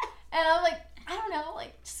 And I'm like, I don't know.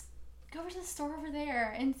 Like, just go over to the store over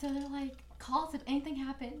there. And so they're like, call us if anything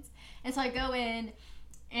happens. And so I go in,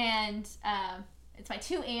 and it's my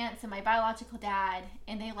 2 aunts and my biological dad,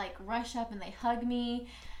 and they like rush up and they hug me,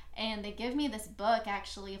 and they give me this book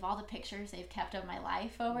actually of all the pictures they've kept of my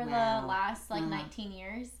life over the last 19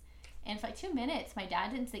 years. And for like 2 minutes, my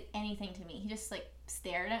dad didn't say anything to me. He just like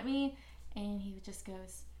stared at me, and he just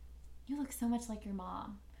goes, you look so much like your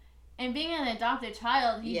mom. And being an adopted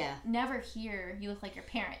child, you never hear you look like your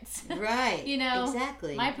parents. Right.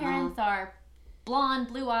 Exactly. My parents are blonde,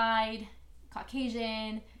 blue-eyed,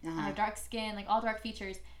 Caucasian, have dark skin, like all dark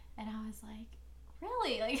features. And I was like,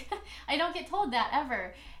 really? Like, I don't get told that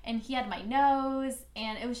ever. And he had my nose,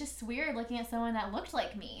 and it was just weird looking at someone that looked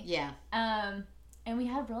like me. Yeah. And we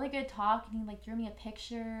had a really good talk, and he like drew me a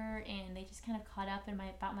picture, and they just kind of caught up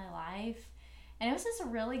about my life. And it was just a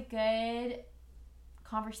really good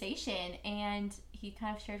conversation, and he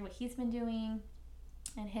kind of shared what he's been doing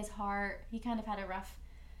and his heart. He kind of had a rough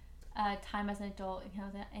time as an adult, in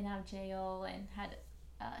and out of jail, and had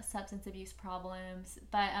substance abuse problems.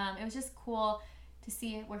 But it was just cool to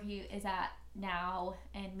see where he is at now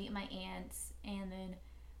and meet my aunts. And then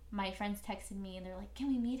my friends texted me and they're like, can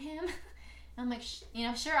we meet him? And I'm like,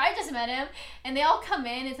 sure, I just met him. And they all come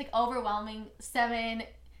in. It's like overwhelming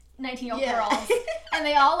 19-year-old girls. And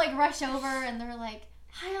they all like rush over and they're like,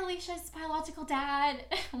 hi, Alicia's biological dad.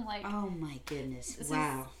 I'm like, oh my goodness.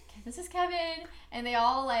 Wow. This is Kevin. And they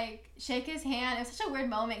all like shake his hand. It was such a weird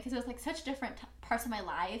moment because it was like such different parts of my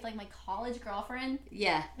life. Like my college girlfriend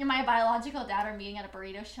and my biological dad are meeting at a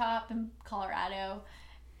burrito shop in Colorado.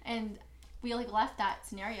 And we like left that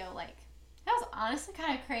scenario like, that was honestly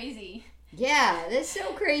kind of crazy. Yeah, that's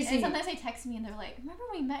so crazy. And sometimes they text me and they're like, remember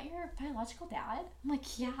when we met your biological dad? I'm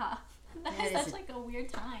like, yeah. That is such like a weird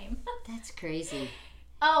time. That's crazy.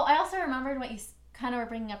 Oh, I also remembered what you kind of were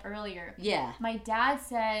bringing up earlier. Yeah. My dad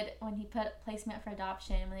said when he placed me up for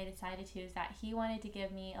adoption, when they decided to, is that he wanted to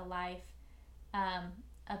give me a life,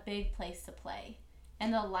 a big place to play.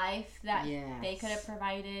 And the life that they could have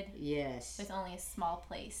provided was only a small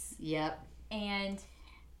place. Yep. And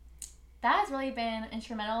that has really been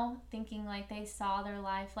instrumental, thinking like they saw their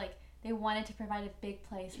life, like they wanted to provide a big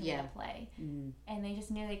place for me to play. And they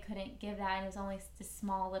just knew they couldn't give that, and it was only this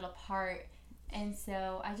small little part. And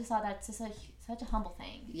so I just thought that's just such a humble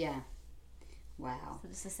thing. Yeah. Wow. So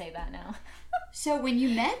just to say that now. So when you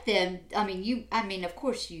met them, I mean, of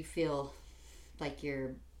course you feel like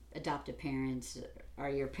your adoptive parents are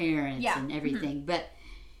your parents and everything, but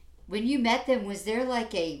when you met them, was there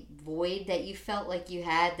like a void that you felt like you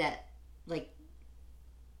had that, like,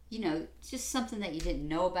 just something that you didn't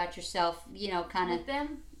know about yourself, kind of... With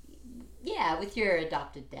them? Yeah, with your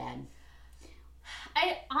adopted dad.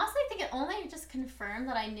 I honestly think it only just confirmed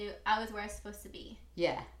that I knew I was where I was supposed to be.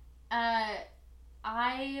 Yeah.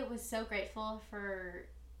 I was so grateful for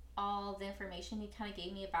all the information he kind of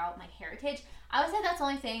gave me about my heritage. I would say that's the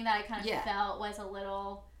only thing that I kind of felt was a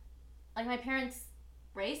little... Like, my parents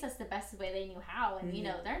raised us the best way they knew how. And,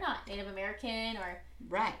 they're not Native American or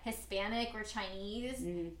Hispanic or Chinese.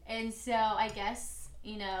 And so I guess,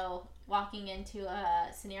 walking into a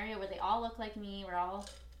scenario where they all look like me, we're all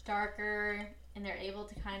darker, and they're able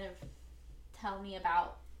to kind of tell me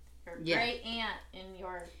about your great aunt and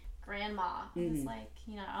your grandma. It's like,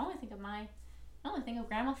 I only think of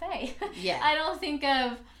Grandma Faye. I don't think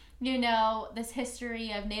of, this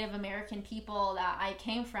history of Native American people that I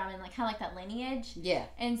came from and like kind of like that lineage. Yeah.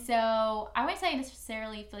 And so I wouldn't say I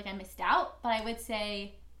necessarily feel like I missed out, but I would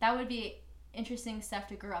say that would be interesting stuff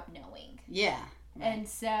to grow up knowing. Yeah. Right. And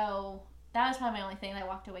so that was probably my only thing that I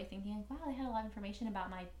walked away thinking, like, wow, they had a lot of information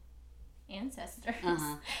about my ancestors.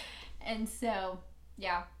 And so,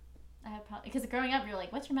 yeah, I had probably, because growing up, you're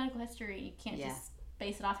like, what's your medical history? You can't just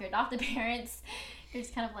base it off your adopted parents. You're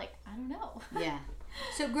just kind of like, I don't know. Yeah.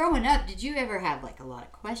 So growing up, did you ever have like a lot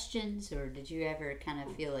of questions, or did you ever kind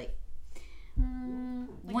of feel like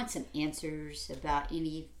want some answers about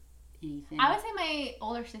anything? I would say my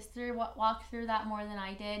older sister walked through that more than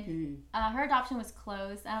I did. Her adoption was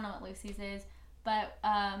closed. I don't know what Lucy's is, but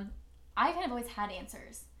I kind of always had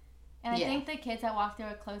answers. And I think the kids that walk through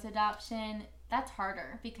a closed adoption, that's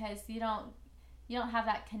harder because you don't have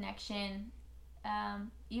that connection,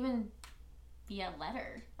 even via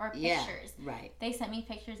letter or pictures. Yeah, right. They sent me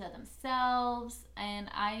pictures of themselves, and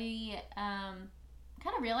I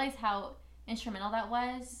kind of realized how instrumental that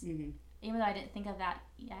was, even though I didn't think of that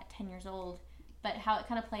at 10 years old, but how it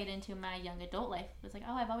kind of played into my young adult life. It was like,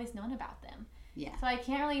 oh, I've always known about them. Yeah. So I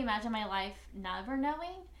can't really imagine my life never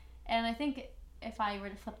knowing, and I think if I were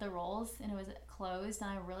to flip the roles and it was closed and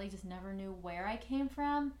I really just never knew where I came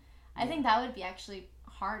from, I think that would be actually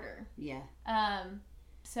harder. Yeah.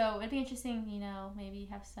 So it'd be interesting, maybe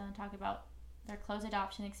have someone talk about their closed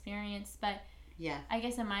adoption experience. But yeah, I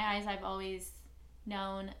guess in my eyes, I've always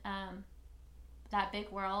known that big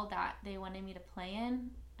world that they wanted me to play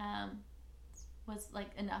in was like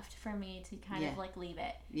enough for me to kind of like leave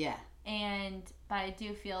it. Yeah. But I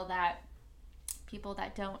do feel that people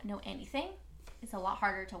that don't know anything, it's a lot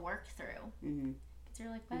harder to work through. Because you're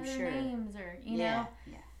like, what are their names? Or, know? Yeah.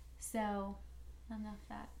 So, enough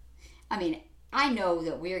that. I mean, I know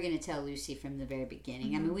that we're going to tell Lucy from the very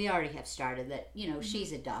beginning. I mean, we already have started that,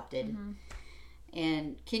 she's adopted.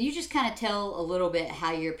 And can you just kind of tell a little bit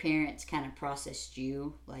how your parents kind of processed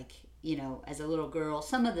you? Like, as a little girl,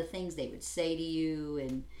 some of the things they would say to you.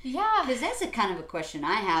 And yeah. Because that's a kind of a question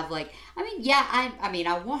I have. Like, I mean,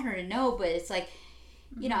 I want her to know, but it's like,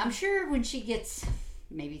 I'm sure when she gets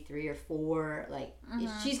maybe 3 or 4, like,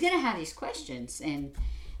 she's going to have these questions. And,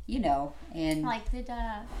 and... Like,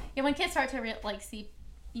 when kids start to, see,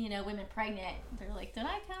 women pregnant, they're like, did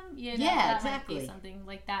I come? Yeah, that exactly. Might be something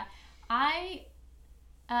like that. I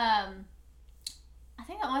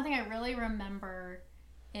think the only something I really remember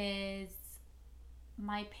is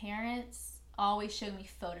my parents always showed me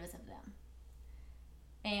photos of them.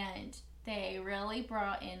 And they really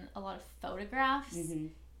brought in a lot of photographs. Mm-hmm.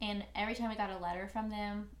 And every time I got a letter from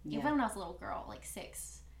them, even when I was a little girl, like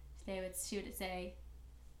 6, she would say,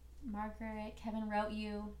 Margaret, Kevin wrote you.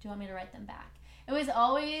 Do you want me to write them back? It was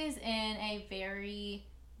always in a very,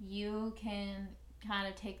 you can kind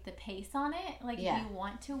of take the pace on it. Like, if you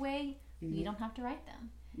want to wait, you don't have to write them.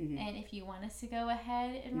 Mm-hmm. And if you want us to go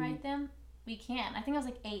ahead and write them, we can. I think I was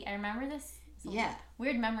like 8. I remember this.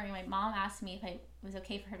 Weird memory. My mom asked me if it was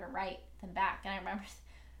okay for her to write them back. And I remember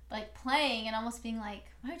like playing and almost being like,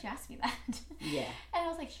 why would you ask me that? Yeah. And I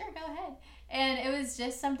was like, sure, go ahead. And it was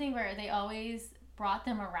just something where they always brought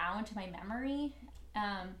them around to my memory.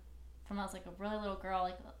 From when I was like a really little girl,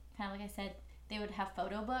 like kind of like I said, they would have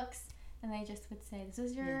photo books and they just would say, this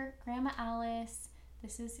is your Grandma Alice.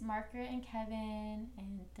 This is Margaret and Kevin,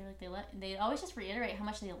 and they're like they always just reiterate how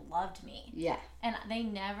much they loved me. Yeah. And they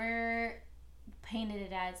never painted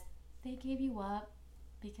it as they gave you up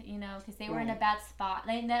because because they were in a bad spot.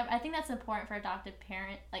 They never. I think that's important for adoptive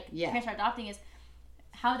parent, parents are adopting, is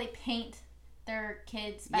how they paint their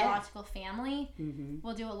kids' biological family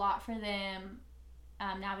will do a lot for them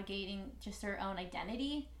navigating just their own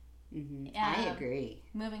identity. Mm-hmm. I agree.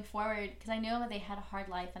 Moving forward, because I know that they had a hard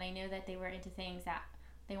life, and I know that they were into things that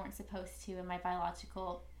they weren't supposed to, and my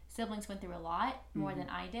biological siblings went through a lot more than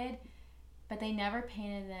I did, but they never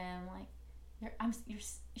painted them like you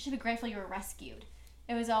should be grateful you were rescued.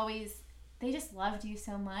 It was always they just loved you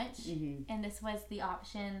so much, and this was the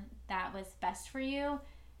option that was best for you.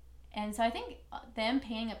 And so I think them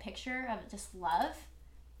painting a picture of just love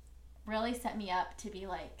really set me up to be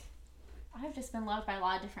like, I've just been loved by a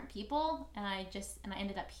lot of different people, and I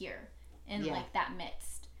ended up here in like that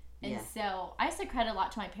midst. And so I used to credit a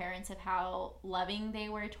lot to my parents of how loving they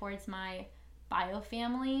were towards my bio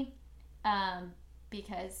family,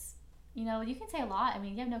 because you can say a lot. I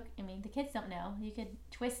mean, the kids don't know. You could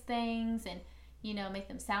twist things and make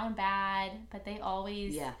them sound bad, but they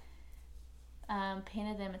always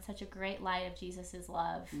painted them in such a great light of Jesus's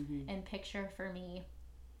love and picture for me.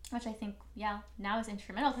 Which I think, now is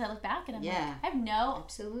instrumental, because I look back and I'm like, I have no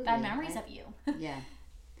bad memories of you.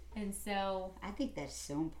 And so... I think that's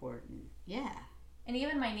so important. Yeah. And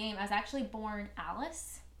even my name, I was actually born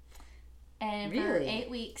Alice. And really? For 8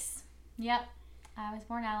 weeks. Yep. I was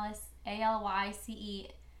born Alice. Alyce.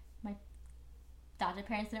 My adopted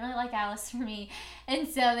parents didn't really like Alice for me. And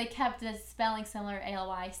so they kept the spelling similar,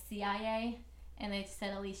 Alycia. And they just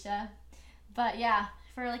said Alicia. But yeah,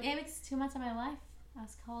 for like 8 weeks, 2 months of my life, I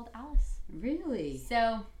was called Alice. Really?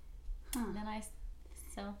 So, then I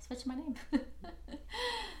switched my name.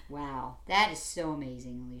 Wow. That is so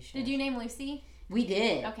amazing, Alicia. Did you name Lucy? We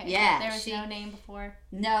did. Okay. Yeah. There was no name before?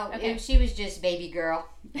 No. Okay. She was just baby girl.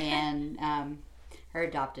 And her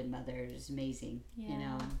adopted mother is amazing.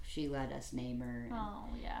 Yeah. She let us name her.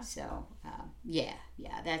 And so,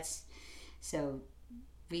 that's... So,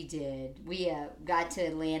 we did. We got to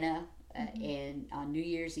Atlanta... and on New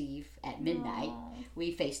Year's Eve at midnight,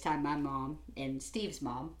 we FaceTimed my mom and Steve's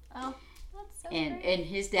mom. Oh, that's so great. And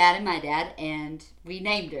his dad and my dad, and we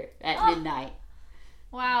named her at midnight.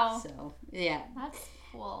 Wow. So, yeah. That's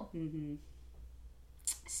cool. Mm-hmm.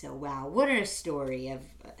 So, wow. What a story of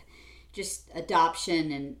just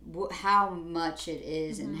adoption and how much it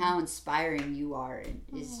is and how inspiring you are.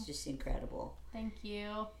 It's just incredible. Thank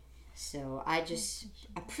you. So I just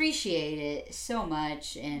appreciate it so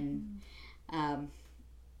much, and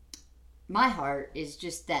my heart is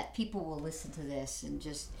just that people will listen to this and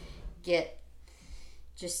just get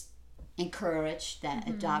encouraged that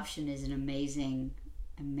adoption is an amazing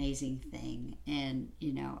thing, and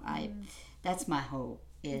that's my hope,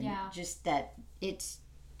 and just that it's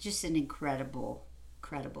just an incredible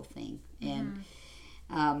thing, and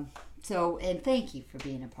so, and thank you for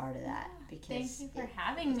being a part of that, because thank you for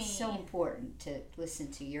having me. It's so important to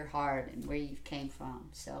listen to your heart and where you came from.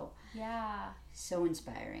 So, so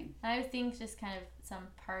inspiring. I think just kind of some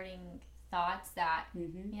parting thoughts that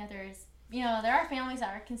there are families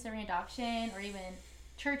that are considering adoption, or even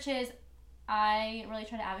churches. I really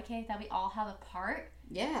try to advocate that we all have a part.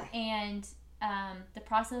 Yeah. And the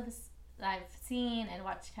process that I've seen and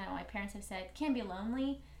watched, kind of what my parents have said, can be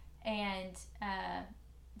lonely, and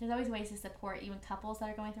there's always ways to support even couples that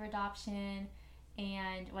are going through adoption,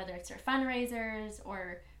 and whether it's their fundraisers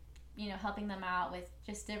or helping them out with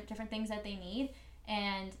just different things that they need.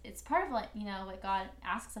 And it's part of what God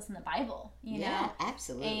asks us in the Bible. Yeah,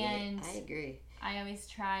 absolutely. And I agree. I always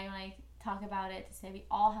try, when I talk about it, to say we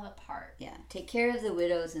all have a part. Yeah, take care of the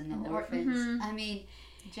widows and the orphans. I mean,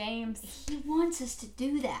 James. He wants us to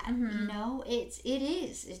do that. You know,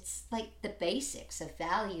 it's like the basics of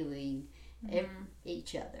valuing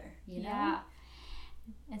each other, you know? Yeah.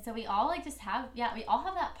 And so we all we all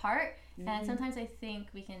have that part. And sometimes I think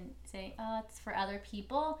we can say, oh, it's for other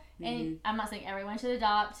people. And I'm not saying everyone should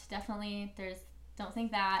adopt. Definitely, don't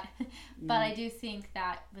think that. But I do think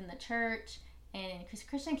that in the church and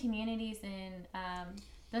Christian communities and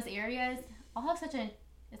those areas all have such an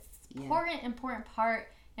important part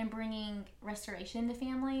in bringing restoration to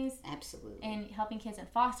families. Absolutely. And helping kids in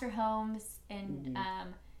foster homes and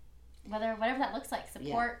whatever that looks like.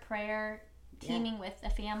 Support, prayer, teaming with a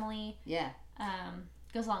family. Yeah.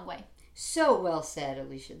 Goes a long way. So well said,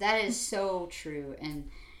 Alicia. That is so true. And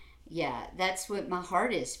yeah, that's what my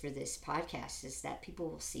heart is for this podcast, is that people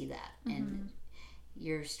will see that. And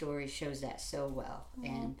your story shows that so well.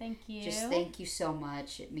 And thank you. Just thank you so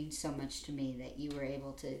much. It means so much to me that you were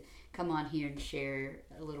able to come on here and share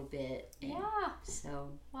a little bit. And so,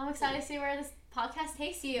 well, I'm excited to see where this podcast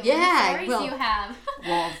takes you. Yeah. The stories you have.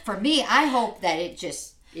 Well, for me, I hope that it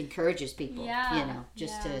just encourages people, you know,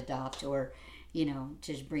 just to adopt or, you know,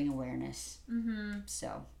 just bring awareness.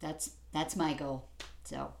 So that's my goal.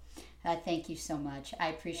 So thank you so much. I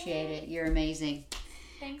appreciate it. You're amazing.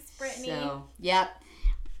 Thanks, Brittany. So, yep.